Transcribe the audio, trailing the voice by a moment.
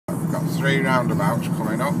3 roundabouts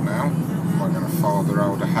coming up now. We're going to follow the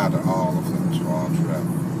road ahead at all of them towards Rhyl.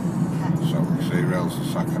 So we can see Rhyl's the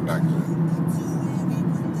second exit.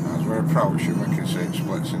 As we're approaching, we can see it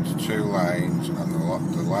splits into 2 lanes, and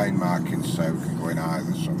the lane markings say we can go in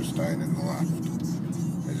either, so we're staying in the left.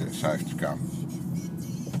 Is it safe to go?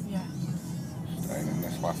 Yeah. Staying in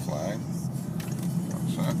this left lane.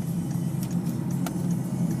 That's it.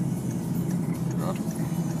 Good.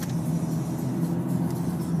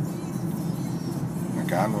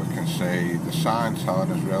 Again, we can see the sign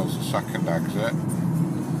telling us Rhyl's the second exit.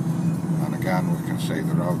 And again, we can see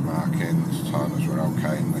the road markings telling us we're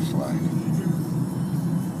okay in this lane.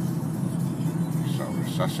 So we're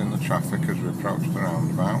assessing the traffic as we approach the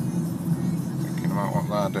roundabout, thinking about what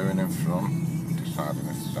they're doing in front, and deciding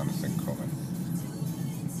if there's anything coming.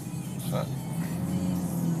 That's it.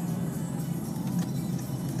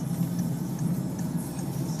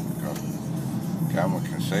 Good. Again, we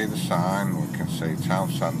can see the sign, we can see town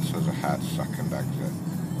centres ahead, second exit.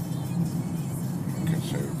 We can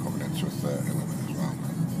see we're coming into a 30 limit as well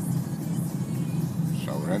now.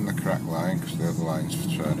 So we're in the correct lane because the other lane's for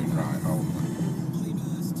turning right only.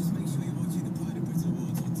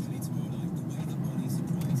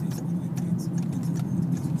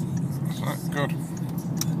 That's it, good.